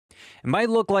It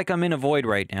might look like I'm in a void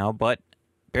right now, but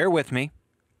bear with me.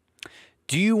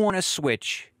 Do you want to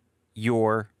switch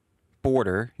your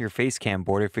border, your face cam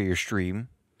border for your stream,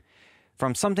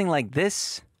 from something like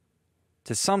this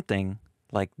to something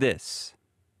like this?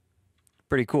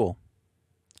 Pretty cool.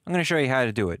 I'm going to show you how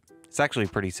to do it. It's actually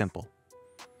pretty simple.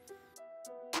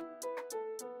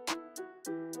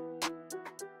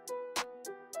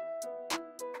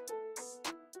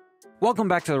 Welcome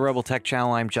back to the Rebel Tech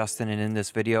channel. I'm Justin, and in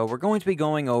this video, we're going to be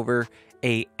going over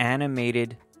a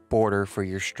animated border for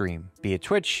your stream, be it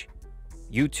Twitch,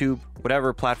 YouTube,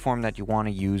 whatever platform that you want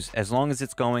to use, as long as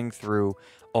it's going through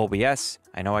OBS.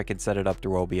 I know I could set it up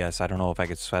through OBS. I don't know if I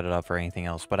could set it up for anything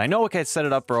else, but I know I could set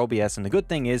it up for OBS, and the good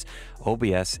thing is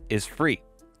OBS is free,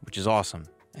 which is awesome,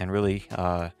 and really,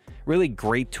 really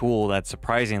great tool that's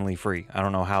surprisingly free. I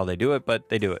don't know how they do it, but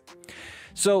they do it.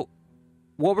 So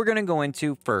what we're going to go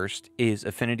into first is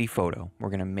Affinity Photo. We're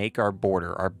going to make our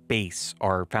border, our base,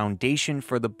 our foundation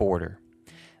for the border.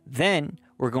 Then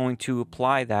we're going to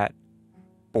apply that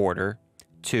border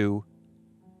to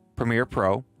Premiere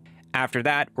Pro. After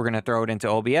that, we're going to throw it into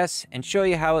OBS and show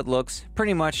you how it looks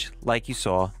pretty much like you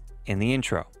saw in the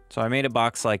intro. So I made a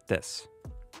box like this.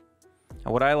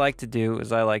 And what I like to do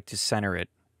is I like to center it.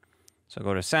 So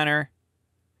go to Center,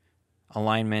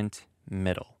 Alignment,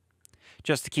 Middle,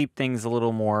 just to keep things a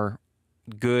little more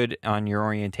good on your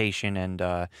orientation. And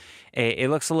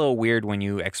it looks a little weird when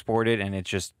you export it and it's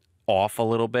just off a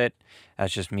little bit.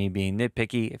 That's just me being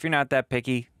nitpicky. If you're not that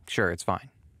picky, sure, it's fine.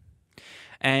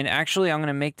 And actually, I'm going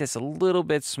to make this a little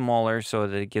bit smaller so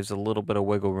that it gives a little bit of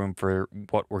wiggle room for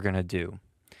what we're going to do.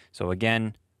 So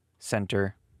again,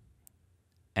 center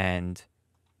and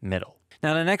middle.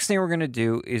 Now, the next thing we're going to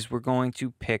do is we're going to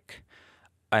pick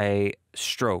a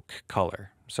stroke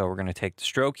color. So we're going to take the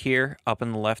stroke here up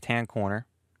in the left-hand corner,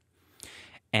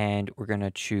 and we're going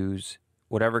to choose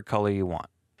whatever color you want.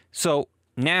 So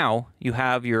now you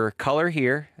have your color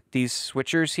here. These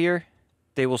switchers here,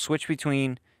 they will switch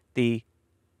between the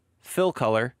fill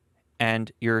color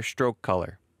and your stroke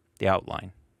color, the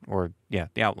outline, or yeah,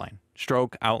 the outline.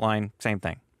 Stroke, outline, same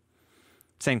thing.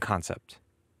 Same concept.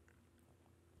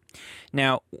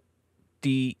 Now,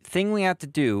 the thing we have to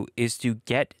do is to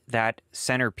get that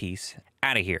centerpiece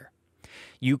out of here.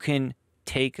 You can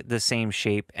take the same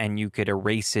shape and you could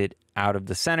erase it out of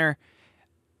the center.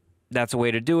 That's a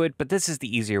way to do it, but this is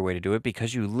the easier way to do it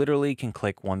because you literally can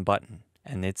click one button,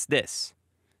 and it's this.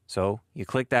 So you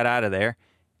click that out of there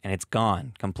and it's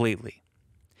gone completely.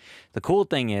 The cool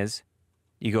thing is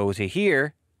you go to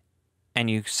here and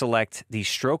you select the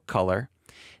stroke color.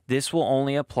 This will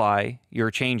only apply, your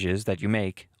changes that you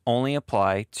make only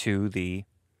apply to the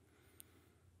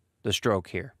stroke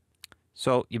here.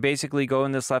 So you basically go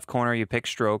in this left corner, you pick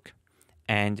stroke,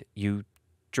 and you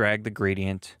drag the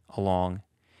gradient along,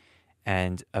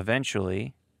 and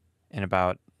eventually, in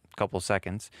about a couple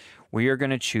seconds, we are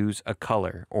going to choose a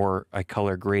color or a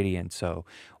color gradient. So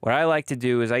what I like to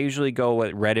do is I usually go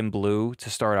with red and blue to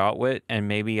start out with, and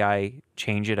maybe I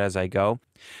change it as I go.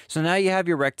 So now you have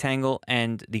your rectangle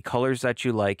and the colors that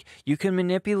you like. You can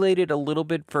manipulate it a little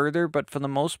bit further, but for the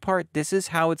most part, this is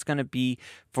how it's going to be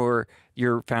for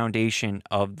your foundation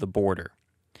of the border.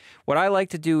 What I like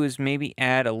to do is maybe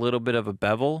add a little bit of a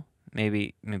bevel,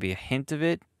 maybe a hint of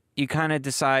it. You kind of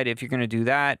decide if you're going to do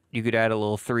that. You could add a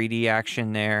little 3D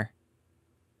action there,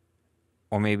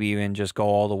 or maybe even just go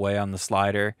all the way on the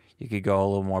slider. You could go a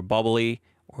little more bubbly,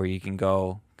 or you can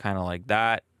go kind of like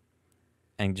that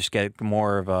and just get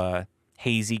more of a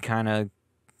hazy kind of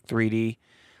 3D.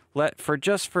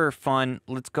 Just for fun,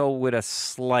 let's go with a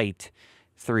slight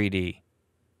 3D.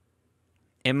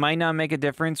 It might not make a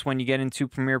difference when you get into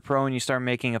Premiere Pro and you start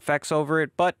making effects over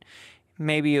it, but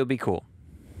maybe it'll be cool.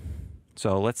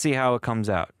 So let's see how it comes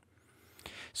out.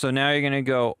 So now you're going to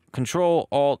go Control,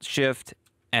 Alt, Shift,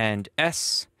 and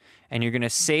S, and you're going to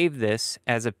save this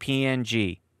as a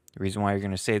PNG. The reason why you're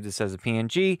going to save this as a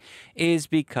PNG is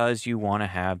because you want to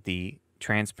have the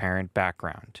transparent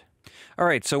background. All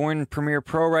right, so we're in Premiere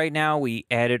Pro right now. We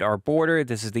added our border.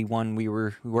 This is the one we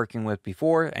were working with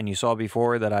before, and you saw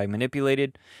before that I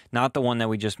manipulated. Not the one that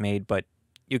we just made, but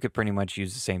you could pretty much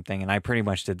use the same thing, and I pretty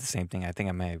much did the same thing. I think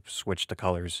I may have switched the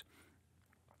colors.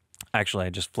 Actually, I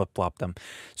just flip-flopped them.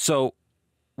 So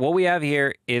what we have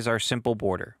here is our simple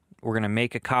border. We're going to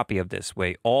make a copy of this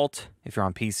way. Alt, if you're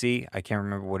on PC, I can't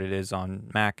remember what it is on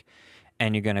Mac,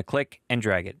 and you're going to click and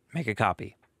drag it. Make a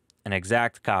copy, an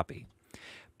exact copy.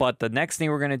 But the next thing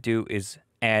we're going to do is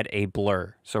add a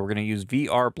blur. So we're going to use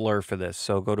VR blur for this.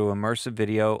 So go to Immersive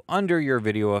Video under your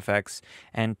video effects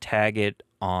and tag it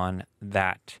on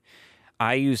that.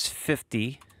 I use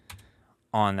 50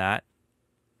 on that.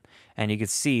 and you can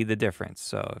see the difference.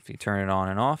 So if you turn it on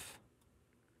and off,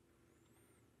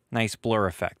 nice blur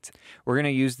effect. We're going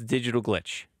to use the digital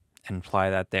glitch and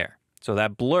apply that there. So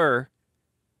that blur,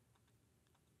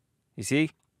 you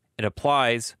see, it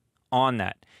applies on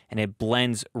that, and it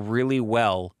blends really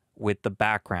well with the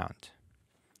background.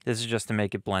 This is just to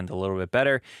make it blend a little bit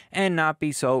better and not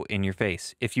be so in your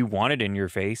face. If you want it in your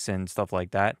face and stuff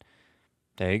like that,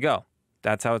 there you go.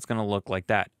 That's how it's going to look like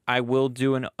that. I will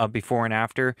do a before and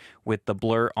after with the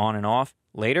blur on and off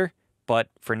later, but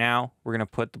for now, we're going to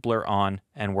put the blur on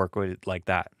and work with it like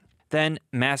that. Then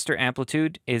master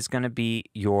amplitude is going to be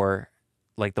your,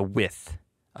 like the width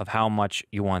of how much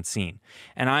you want seen.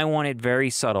 And I want it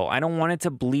very subtle. I don't want it to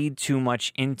bleed too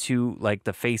much into like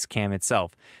the face cam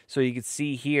itself. So you can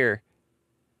see here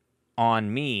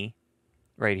on me,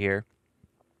 right here,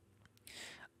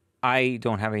 I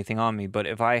don't have anything on me, but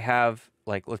if I have,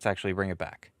 like, let's actually bring it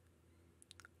back.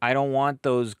 I don't want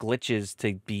those glitches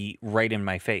to be right in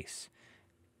my face.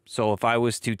 So if I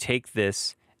was to take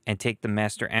this and take the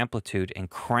master amplitude and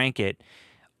crank it,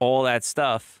 all that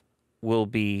stuff will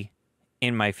be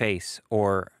in my face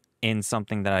or in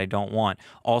something that I don't want.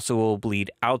 Also, it will bleed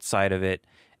outside of it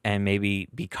and maybe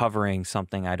be covering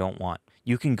something I don't want.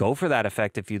 You can go for that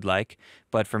effect if you'd like,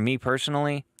 but for me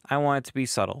personally, I want it to be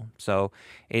subtle. So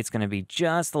it's going to be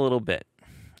just a little bit.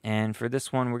 And for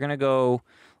this one, we're going to go,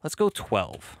 let's go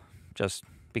 12, just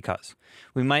because.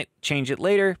 We might change it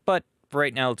later, but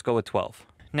right now, let's go with 12.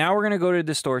 Now we're going to go to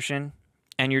distortion.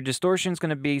 And your distortion is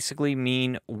going to basically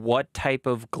mean what type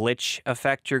of glitch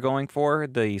effect you're going for,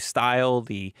 the style,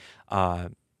 the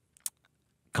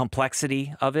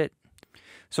complexity of it.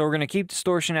 So we're going to keep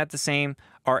distortion at the same.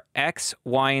 Our X,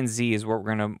 Y, and Z is what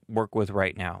we're going to work with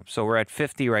right now. So we're at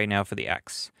 50 right now for the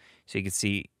X. So you can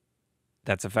see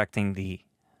that's affecting the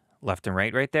left and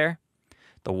right there.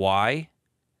 The Y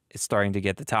is starting to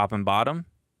get the top and bottom.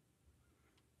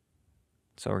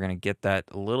 So we're going to get that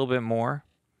a little bit more.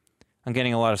 I'm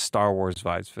getting a lot of Star Wars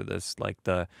vibes for this, like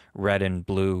the red and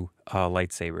blue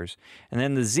lightsabers. And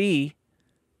then the Z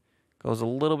goes a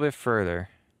little bit further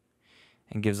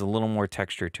and gives a little more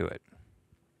texture to it.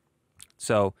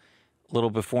 So a little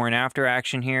before and after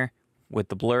action here with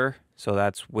the blur. So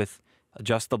that's with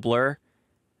just the blur,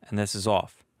 and this is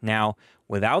off. Now,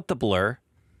 without the blur,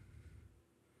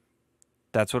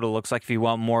 that's what it looks like if you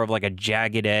want more of like a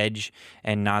jagged edge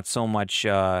and not so much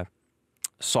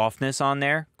softness on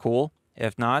there. Cool.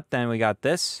 If not, then we got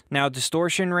this. Now,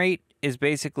 distortion rate is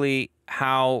basically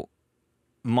how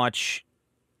much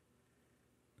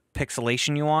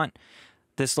pixelation you want.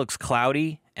 This looks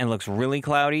cloudy and looks really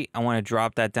cloudy. I want to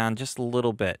drop that down just a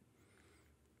little bit.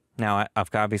 Now,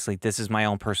 obviously, this is my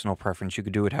own personal preference. You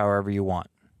could do it however you want.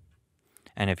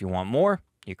 And if you want more,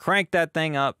 you crank that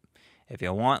thing up. If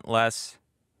you want less,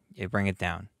 you bring it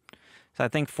down. So I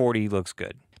think 40 looks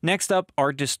good. Next up,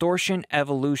 our distortion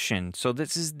evolution. So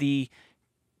this is the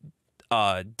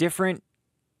different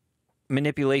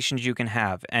manipulations you can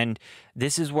have. And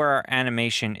this is where our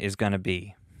animation is going to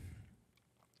be.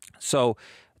 So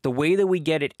the way that we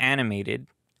get it animated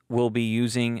will be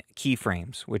using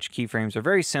keyframes, which keyframes are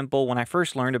very simple. When I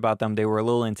first learned about them, they were a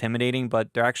little intimidating,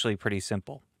 but they're actually pretty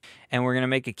simple. And we're going to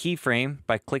make a keyframe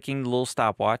by clicking the little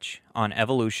stopwatch on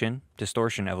evolution,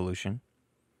 distortion evolution.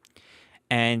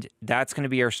 And that's going to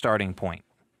be our starting point.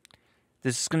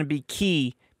 This is going to be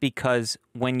key because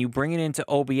when you bring it into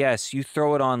OBS, you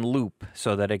throw it on loop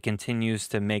so that it continues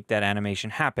to make that animation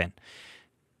happen.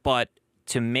 But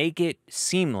to make it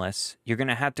seamless, you're going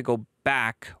to have to go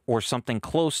back or something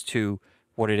close to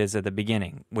what it is at the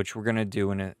beginning, which we're going to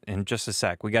do in just a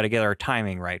sec. We got to get our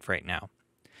timing right now.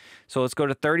 So let's go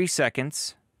to 30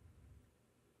 seconds,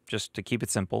 just to keep it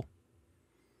simple,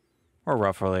 or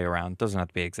roughly around. Doesn't have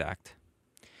to be exact.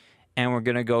 And we're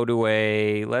going to go to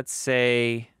a, let's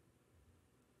say,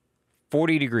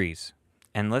 40 degrees.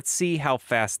 And let's see how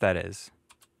fast that is.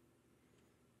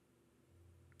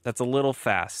 That's a little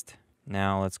fast.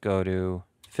 Now let's go to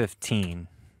 15.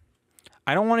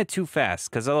 I don't want it too fast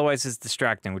because otherwise it's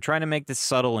distracting. We're trying to make this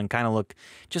subtle and kind of look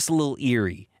just a little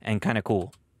eerie and kind of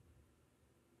cool.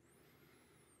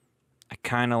 I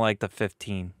kind of like the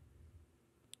 15.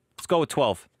 Let's go with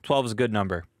 12. 12 is a good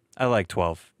number. I like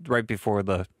 12. Right before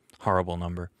the horrible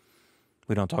number.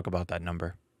 We don't talk about that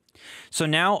number. So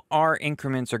now our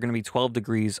increments are going to be 12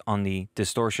 degrees on the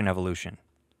distortion evolution.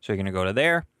 So you're going to go to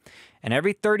there. And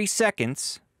every 30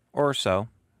 seconds or so,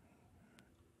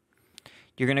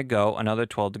 you're going to go another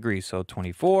 12 degrees. So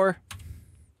 24.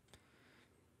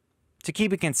 To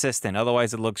keep it consistent.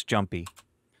 Otherwise, it looks jumpy.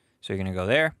 So you're going to go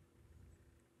there.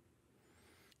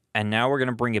 And now we're going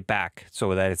to bring it back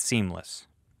so that it's seamless.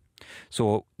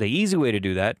 So the easy way to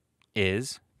do that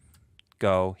is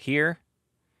go here,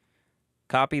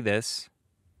 copy this,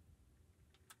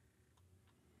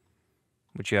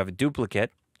 which you have a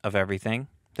duplicate of everything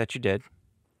that you did,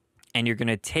 and you're going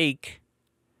to take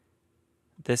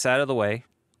this out of the way.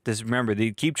 This, remember,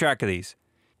 keep track of these.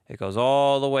 It goes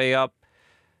all the way up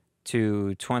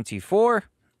to 24,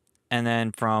 and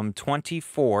then from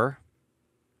 24,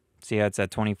 see how it's at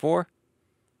 24,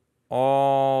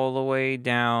 all the way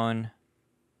down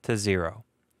to 0.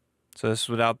 So this is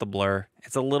without the blur.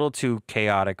 It's a little too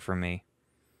chaotic for me.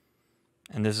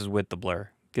 And this is with the blur.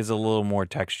 Gives a little more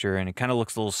texture, and it kind of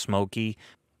looks a little smoky.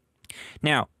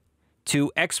 Now,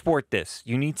 to export this,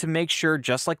 you need to make sure,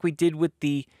 just like we did with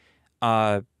the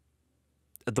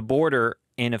border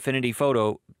in Affinity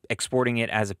Photo, exporting it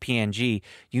as a PNG,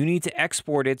 you need to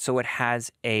export it so it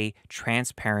has a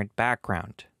transparent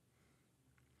background.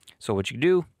 So what you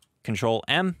do, Control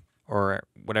M, or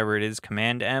whatever it is,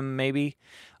 Command M maybe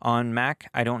on Mac.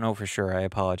 I don't know for sure, I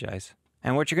apologize.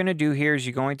 And what you're going to do here is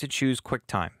you're going to choose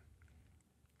QuickTime.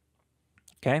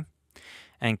 Okay?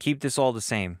 And keep this all the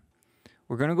same.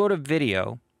 We're going to go to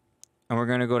Video, and we're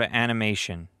going to go to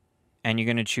Animation. And you're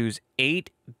going to choose 8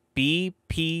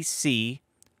 BPC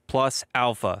plus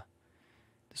alpha.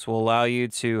 This will allow you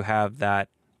to have that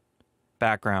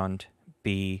background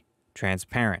be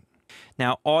transparent.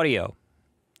 Now, audio.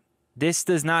 This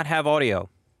does not have audio.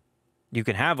 You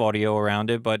can have audio around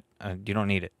it, but you don't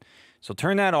need it. So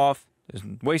turn that off. There's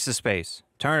a waste of space.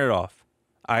 Turn it off.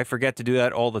 I forget to do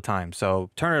that all the time, so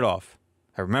turn it off.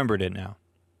 I remembered it now.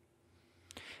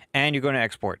 And you're going to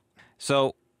export.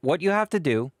 So what you have to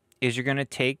do is you're going to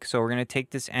take, so we're going to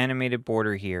take this animated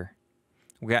border here.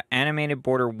 We got animated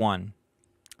border 1,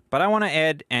 but I want to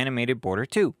add animated border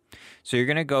 2. So you're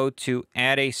going to go to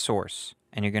add a source,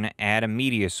 and you're going to add a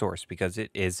media source because it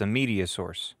is a media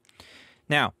source.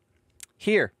 Now,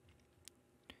 here,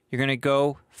 you're going to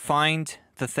go find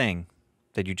the thing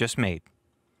that you just made.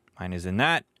 Mine is in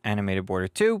that, animated border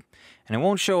 2, and it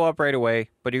won't show up right away,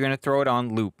 but you're going to throw it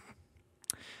on loop.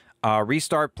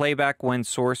 Restart playback when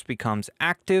source becomes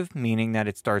active, meaning that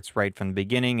it starts right from the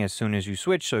beginning as soon as you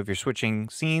switch. So if you're switching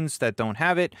scenes that don't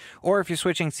have it, or if you're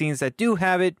switching scenes that do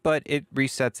have it, but it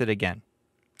resets it again.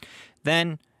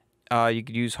 Then you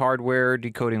could use hardware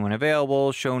decoding when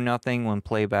available, show nothing when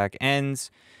playback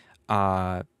ends.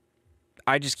 I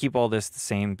just keep all this the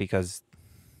same because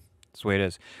that's the way it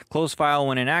is. Close file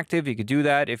when inactive. You could do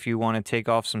that if you want to take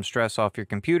off some stress off your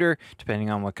computer, depending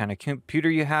on what kind of computer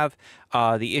you have.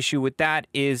 The issue with that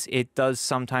is it does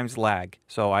sometimes lag,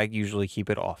 so I usually keep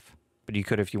it off, but you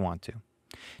could if you want to.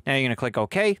 Now you're going to click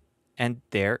OK, and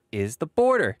there is the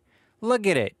border. Look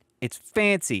at it. It's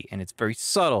fancy, and it's very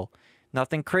subtle.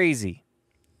 Nothing crazy.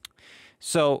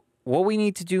 So what we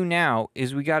need to do now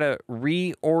is we got to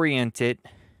reorient it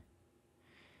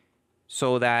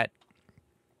so that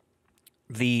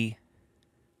the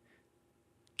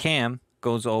cam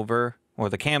goes over, or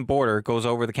the cam border goes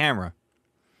over the camera.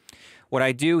 What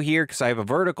I do here, because I have a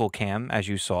vertical cam, as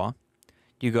you saw,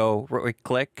 you go right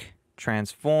click,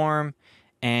 transform,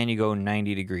 and you go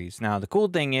 90 degrees. Now, the cool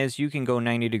thing is you can go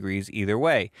 90 degrees either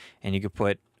way, and you can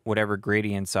put whatever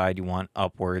gradient side you want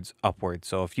upwards.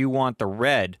 So if you want the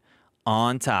red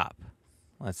on top,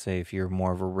 let's say if you're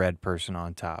more of a red person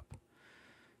on top,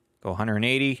 go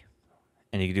 180,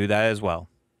 and you can do that as well.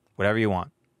 Whatever you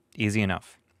want. Easy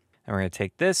enough. And we're going to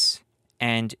take this,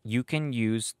 and you can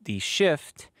use the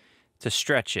shift to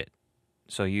stretch it.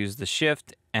 So use the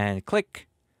shift and click,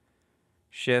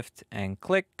 shift and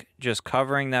click, just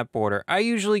covering that border. I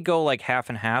usually go like half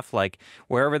and half, like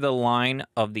wherever the line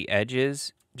of the edge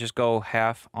is, just go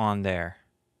half on there.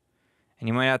 And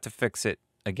you might have to fix it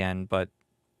again, but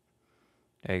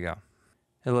there you go.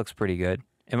 It looks pretty good.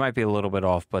 It might be a little bit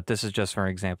off, but this is just for an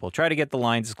example. Try to get the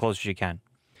lines as close as you can.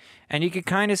 And you can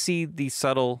kind of see the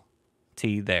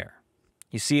subtlety there.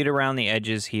 You see it around the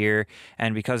edges here,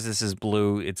 and because this is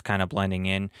blue, it's kind of blending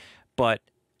in. But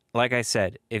like I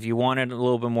said, if you want it a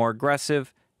little bit more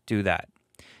aggressive, do that.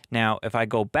 Now, if I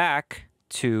go back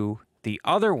to the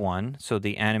other one, so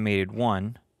the animated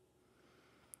one,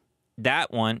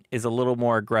 that one is a little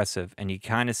more aggressive, and you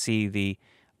kind of see the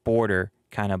border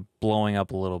kind of blowing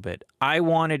up a little bit. I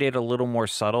wanted it a little more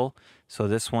subtle, so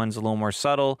this one's a little more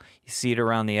subtle. You see it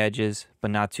around the edges,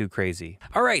 but not too crazy.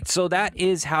 All right, so that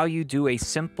is how you do a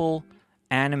simple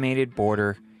animated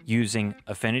border using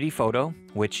Affinity Photo,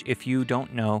 which if you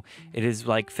don't know, it is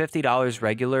like $50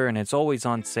 regular, and it's always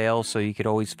on sale, so you could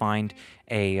always find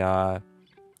a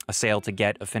sale to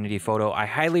get Affinity Photo. I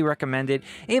highly recommend it.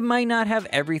 It might not have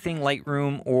everything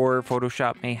Lightroom or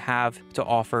Photoshop may have to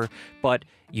offer, but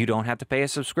you don't have to pay a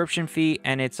subscription fee,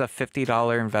 and it's a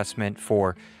 $50 investment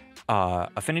for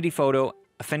Affinity Photo,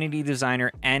 Affinity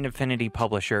Designer, and Affinity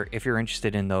Publisher if you're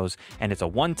interested in those. And it's a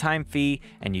one-time fee,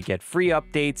 and you get free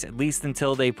updates at least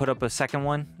until they put up a second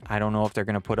one. I don't know if they're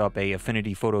going to put up a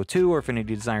Affinity Photo 2 or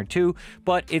Affinity Designer 2,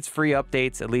 but it's free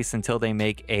updates at least until they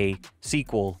make a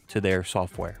sequel to their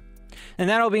software. And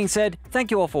that all being said,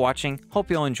 thank you all for watching. Hope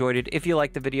you all enjoyed it. If you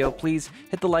liked the video, please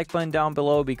hit the like button down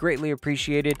below. It'd be greatly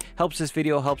appreciated. Helps this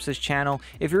video, helps this channel.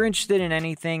 If you're interested in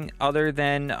anything other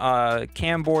than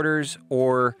cam borders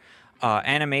or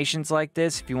animations like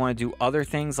this, if you want to do other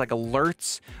things like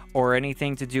alerts or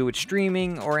anything to do with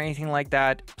streaming or anything like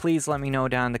that, please let me know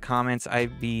down in the comments.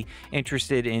 I'd be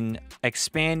interested in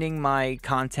expanding my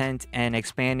content and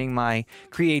expanding my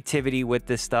creativity with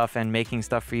this stuff and making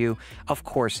stuff for you. Of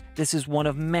course, this is one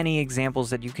of many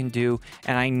examples that you can do,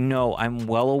 and I know I'm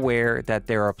well aware that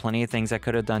there are plenty of things I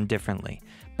could have done differently,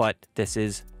 but this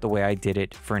is the way I did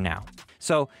it for now.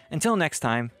 So until next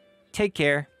time, take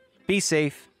care, be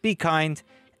safe, be kind,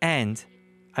 and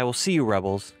I will see you,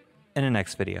 Rebels, in the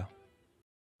next video.